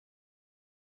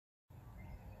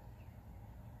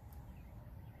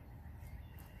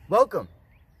Welcome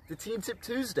to Teen Tip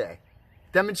Tuesday,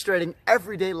 demonstrating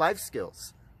everyday life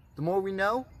skills. The more we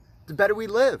know, the better we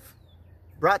live.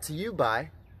 Brought to you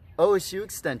by OSU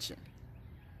Extension.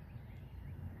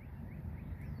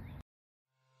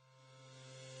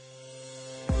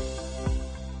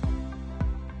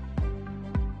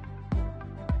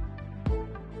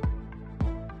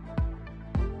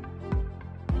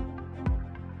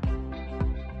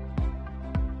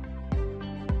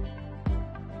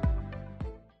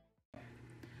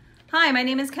 Hi, my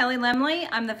name is Kelly Lemley.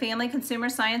 I'm the Family Consumer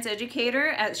Science Educator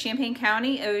at Champaign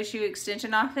County OSU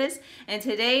Extension Office, and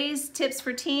today's tips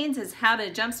for teens is how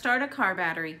to jumpstart a car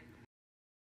battery.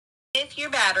 If your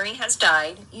battery has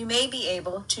died, you may be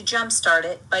able to jumpstart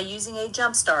it by using a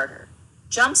jump starter.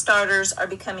 Jump starters are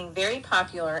becoming very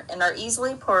popular and are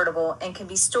easily portable and can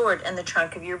be stored in the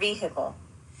trunk of your vehicle.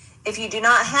 If you do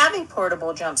not have a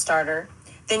portable jump starter,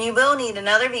 then you will need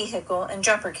another vehicle and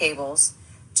jumper cables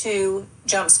to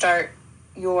jumpstart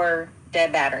your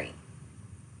dead battery.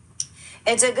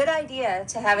 It's a good idea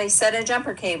to have a set of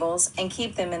jumper cables and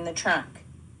keep them in the trunk.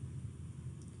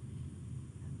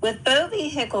 With both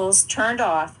vehicles turned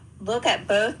off, look at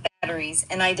both batteries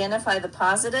and identify the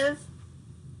positive,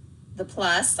 the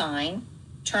plus sign,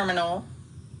 terminal,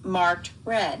 marked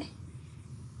red.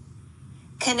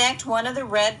 Connect one of the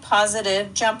red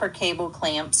positive jumper cable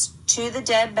clamps to the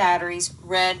dead battery's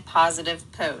red positive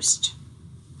post.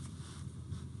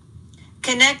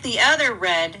 Connect the other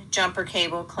red jumper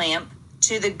cable clamp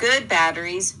to the good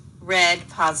battery's red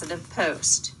positive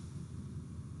post.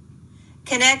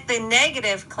 Connect the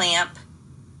negative clamp,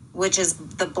 which is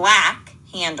the black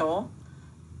handle,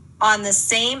 on the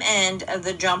same end of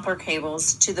the jumper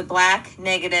cables to the black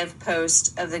negative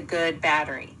post of the good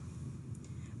battery.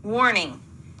 Warning: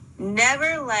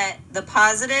 never let the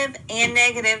positive and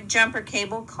negative jumper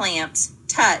cable clamps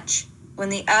touch when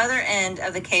the other end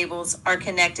of the cables are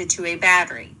connected to a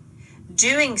battery.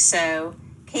 Doing so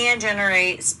can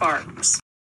generate sparks.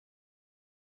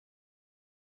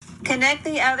 Connect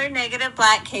the other negative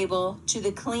black cable to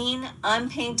the clean,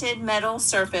 unpainted metal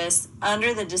surface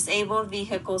under the disabled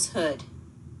vehicle's hood.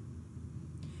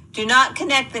 Do not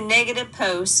connect the negative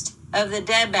post of the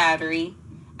dead battery,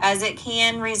 as it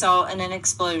can result in an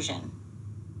explosion.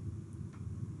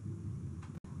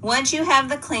 Once you have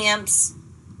the clamps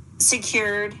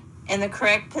secured in the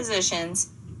correct positions,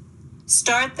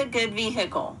 start the good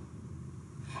vehicle.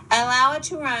 Allow it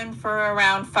to run for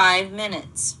around 5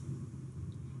 minutes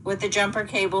with the jumper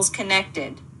cables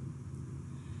connected.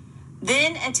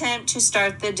 Then attempt to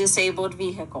start the disabled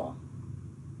vehicle.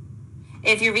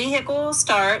 If your vehicle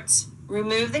starts,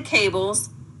 remove the cables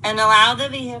and allow the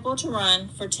vehicle to run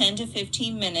for 10 to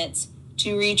 15 minutes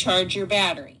to recharge your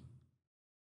battery.